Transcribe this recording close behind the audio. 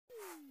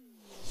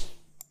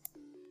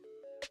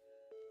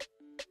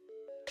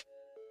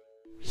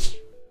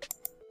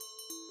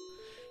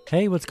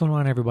Hey, what's going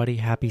on, everybody?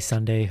 Happy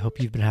Sunday. Hope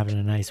you've been having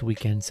a nice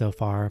weekend so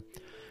far.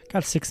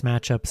 Got 6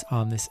 matchups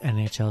on this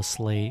NHL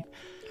slate.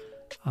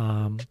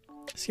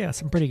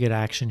 Some pretty good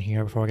action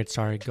here. Before I get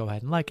started, go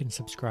ahead and like and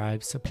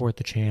subscribe, support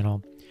the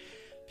channel.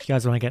 If you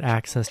guys want to get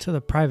access to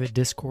the private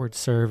Discord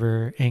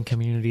server and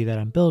community that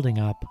I'm building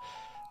up,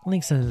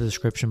 links in the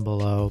description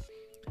below.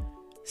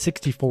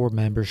 64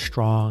 members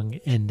strong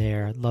in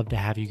there. I'd love to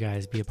have you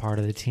guys be a part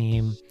of the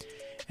team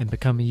and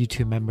become a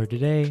YouTube member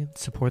today.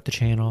 Support the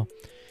channel.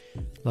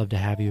 Love to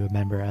have you a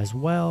member as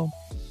well.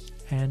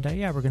 And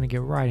we're going to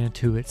get right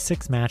into it.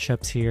 6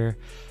 matchups here.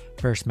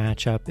 First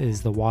matchup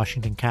is the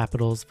Washington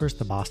Capitals versus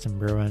the Boston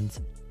Bruins.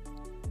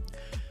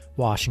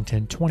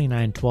 Washington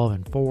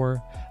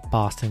 29-12-4.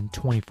 Boston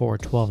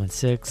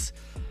 24-12-6.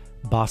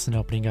 Boston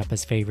opening up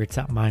as favorites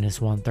at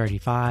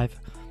 -135.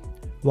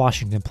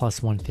 Washington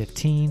plus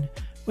 115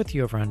 with the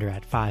over-under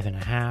at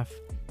 5.5.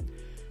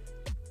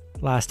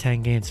 Last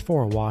 10 games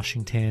for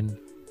Washington.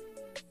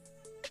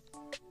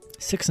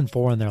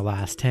 6-4 in their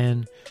last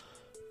 10.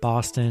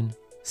 Boston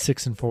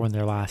 6-4 in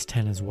their last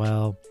 10 as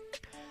well.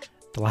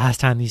 The last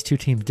time these two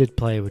teams did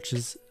play, which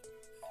is,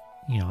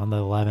 on the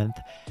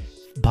 11th,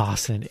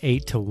 Boston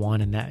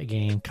 8-1 in that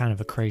game. Kind of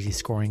a crazy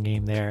scoring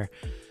game there.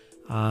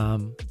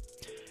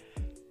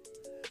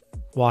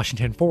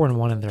 Washington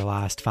 4-1 in their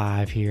last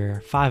 5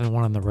 here.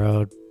 5-1 on the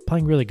road.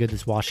 Playing really good,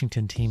 this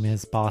Washington team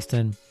is.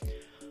 Boston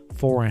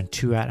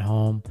 4-2 at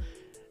home.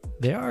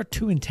 They are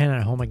 2-10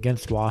 at home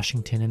against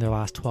Washington in their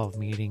last 12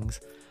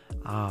 meetings.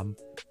 I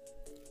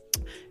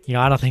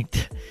don't think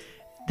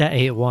that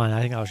 8-1.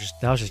 I think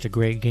that was just a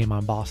great game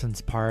on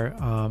Boston's part.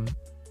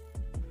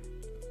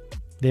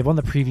 They've won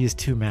the previous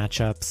 2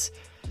 matchups.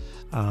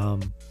 I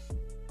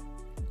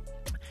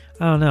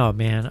don't know,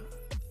 man.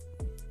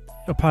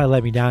 It'll probably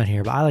let me down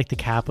here, but I like the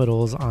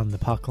Capitals on the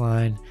puck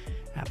line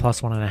at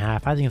plus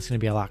 1.5. I think it's going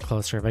to be a lot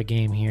closer of a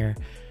game here,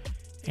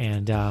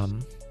 and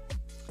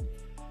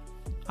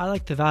I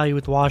like the value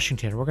with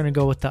Washington. We're going to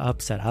go with the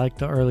upset. I like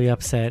the early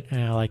upset,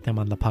 and I like them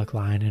on the puck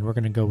line, and we're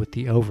going to go with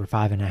the over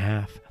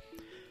 5.5.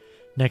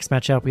 Next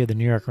matchup, we have the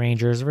New York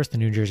Rangers versus the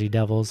New Jersey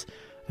Devils.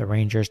 The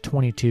Rangers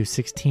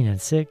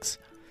 22-16-6.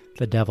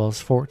 The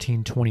Devils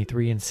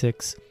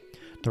 14-23-6.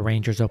 The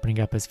Rangers opening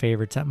up as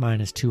favorites at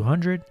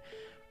 -200.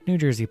 New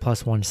Jersey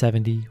plus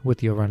 170 with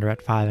the over-under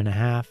at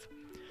 5.5.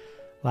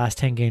 Last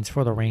 10 games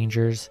for the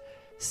Rangers,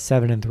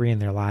 7-3 in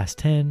their last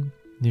 10.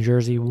 New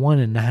Jersey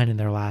 1-9 in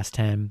their last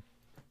 10.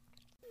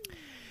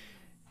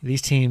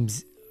 These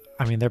teams,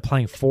 they're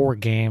playing 4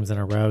 games in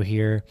a row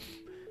here.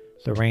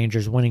 The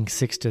Rangers winning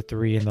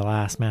 6-3 in the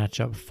last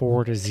matchup,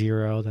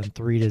 4-0, then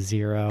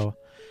 3-0.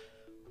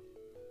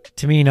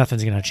 To me,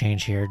 nothing's going to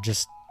change here.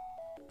 Just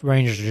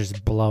Rangers are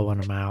just blowing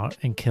them out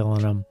and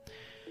killing them.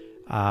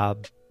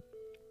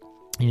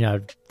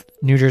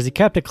 New Jersey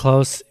kept it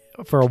close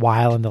for a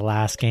while in the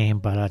last game,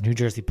 but New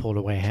Jersey pulled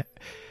away.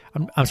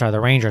 The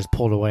Rangers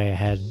pulled away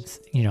ahead,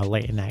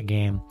 late in that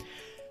game.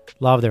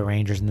 Love the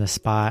Rangers in this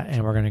spot,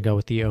 and we're going to go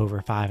with the over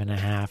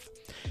 5.5.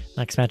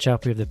 Next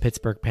matchup, we have the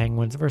Pittsburgh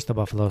Penguins versus the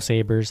Buffalo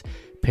Sabres.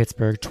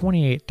 Pittsburgh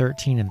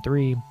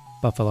 28-13-3.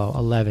 Buffalo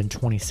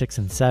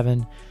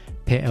 11-26-7.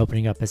 Pitt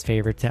opening up as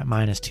favorites at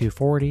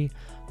 -240.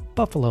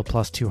 Buffalo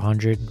plus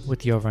 200 with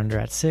the over-under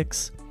at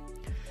 6.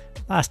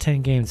 Last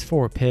 10 games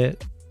for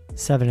Pitt,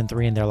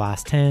 7-3 in their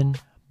last 10.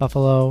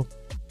 Buffalo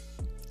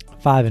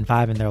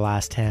 5-5 in their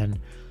last 10.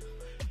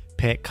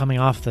 Pitt coming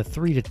off the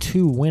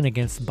 3-2 win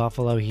against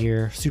Buffalo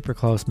here. Super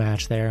close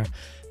match there.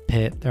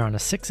 Pitt, they're on a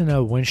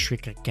 6-0 win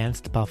streak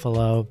against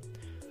Buffalo.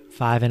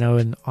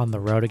 5-0 on the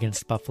road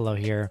against Buffalo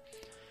here.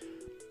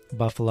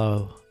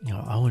 Buffalo,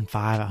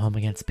 0-5 at home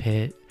against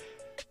Pitt.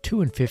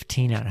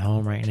 2-15 at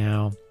home right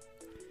now.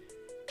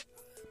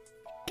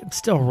 I'm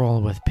still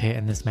rolling with Pitt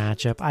in this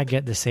matchup. I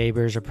get the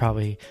Sabres are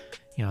probably,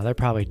 they're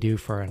probably due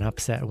for an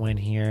upset win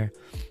here.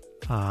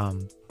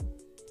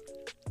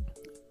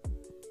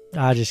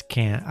 I just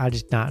can't. I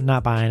just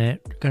not buying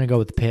it. Going to go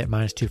with the Pitt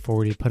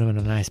 -240. Put them in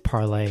a nice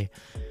parlay.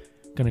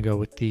 Going to go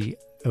with the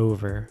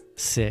over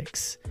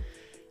 6.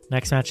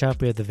 Next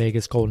matchup, we have the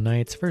Vegas Golden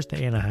Knights versus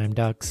the Anaheim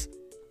Ducks.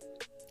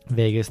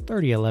 Vegas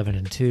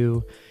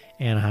 30-11-2.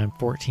 Anaheim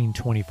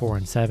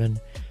 14-24-7.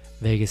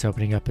 Vegas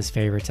opening up as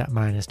favorites at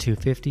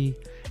 -250.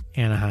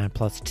 Anaheim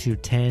plus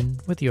 210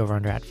 with the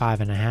over-under at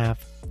 5.5.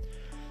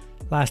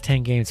 Last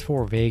 10 games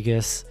for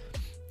Vegas,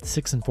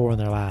 6-4 in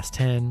their last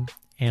 10.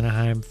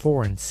 Anaheim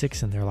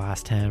 4-6 in their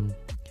last 10.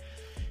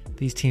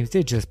 These teams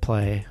did just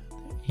play,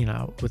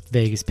 with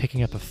Vegas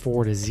picking up a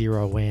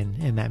 4-0 win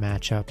in that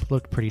matchup.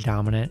 Looked pretty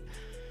dominant.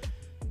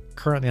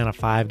 Currently on a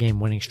 5-game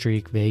winning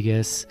streak,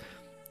 Vegas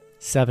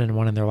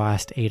 7-1 in their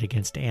last 8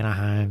 against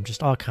Anaheim.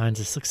 Just all kinds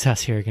of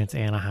success here against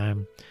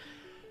Anaheim.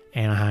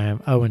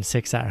 Anaheim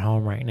 0-6 at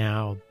home right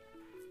now.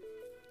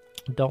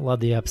 Don't love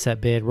the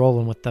upset bid.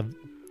 Rolling with the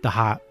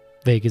hot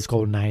Vegas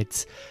Golden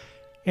Knights.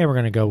 And we're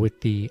going to go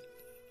with the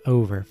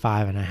over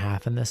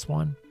 5.5 in this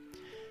one.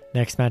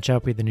 Next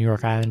matchup, we have the New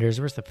York Islanders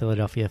versus the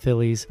Philadelphia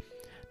Phillies.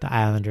 The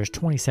Islanders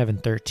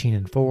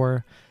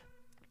 27-13-4.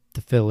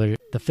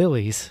 The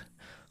Phillies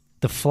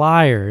The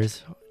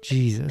Flyers,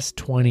 Jesus,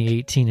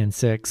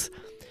 20-18-6.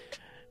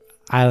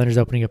 Islanders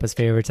opening up as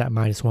favorites at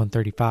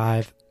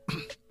 -135.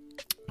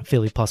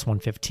 Philly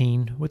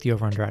 +115 with the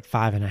over-under at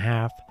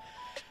 5.5.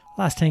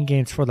 Last 10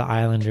 games for the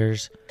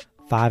Islanders,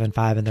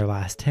 5-5 in their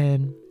last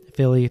 10.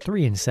 Philly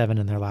 3-7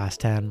 in their last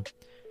 10.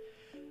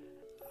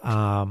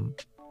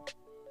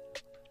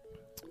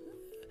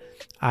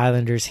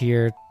 Islanders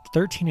here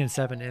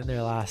 13-7 in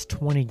their last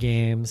 20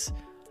 games.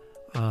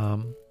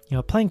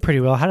 Playing pretty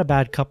well. Had a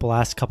bad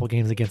last couple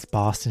games against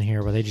Boston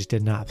here where they just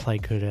did not play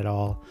good at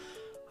all.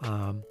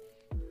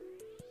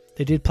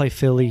 They did play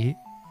Philly,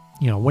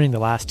 winning the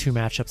last 2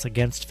 matchups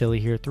against Philly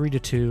here,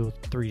 3-2,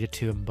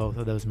 3-2 in both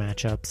of those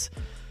matchups.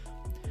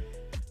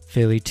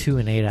 Philly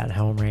 2-8 at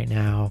home right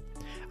now.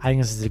 I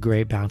think this is a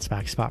great bounce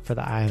back spot for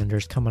the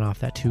Islanders coming off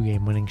that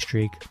 2-game winning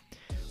streak.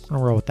 I'm going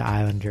to roll with the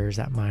Islanders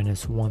at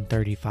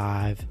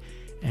 -135,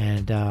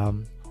 and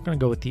I'm going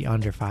to go with the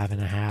under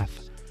 5.5.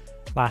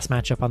 Last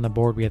matchup on the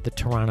board, we have the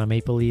Toronto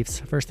Maple Leafs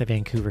versus the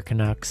Vancouver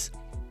Canucks.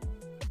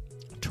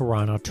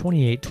 Toronto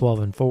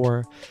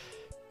 28-12-4.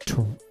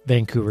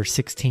 Vancouver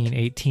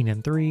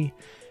 16-18-3.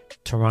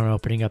 Toronto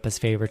opening up as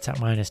favorites at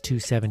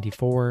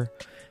 -274.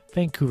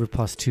 Vancouver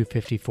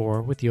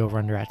 +254 with the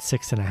over-under at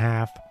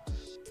 6.5.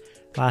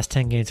 Last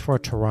 10 games for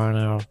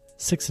Toronto,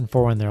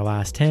 6-4 in their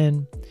last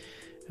 10.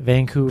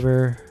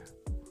 Vancouver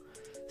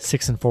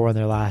 6-4 in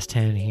their last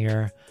 10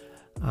 here.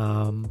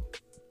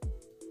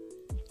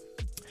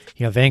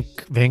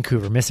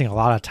 Vancouver missing a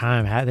lot of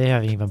time. They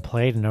haven't even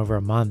played in over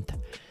a month.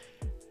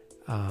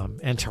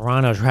 And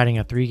Toronto's riding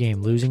a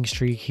 3-game losing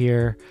streak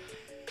here.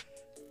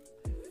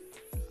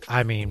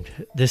 I mean,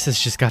 this has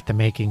just got the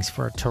makings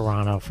for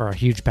Toronto, for a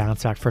huge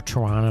bounce back for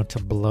Toronto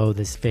to blow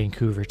this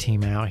Vancouver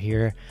team out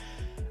here.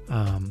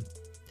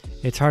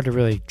 It's hard to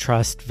really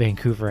trust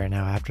Vancouver right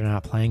now after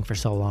not playing for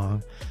so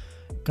long.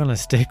 Gonna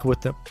stick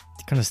with a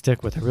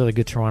really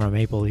good Toronto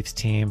Maple Leafs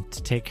team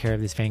to take care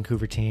of this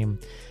Vancouver team.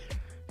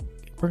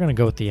 We're going to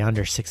go with the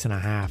under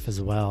 6.5 as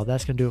well.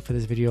 That's going to do it for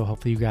this video.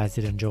 Hopefully you guys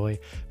did enjoy.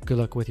 Good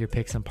luck with your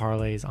picks and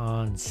parlays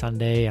on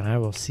Sunday, and I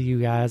will see you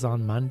guys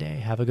on Monday.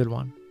 Have a good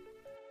one.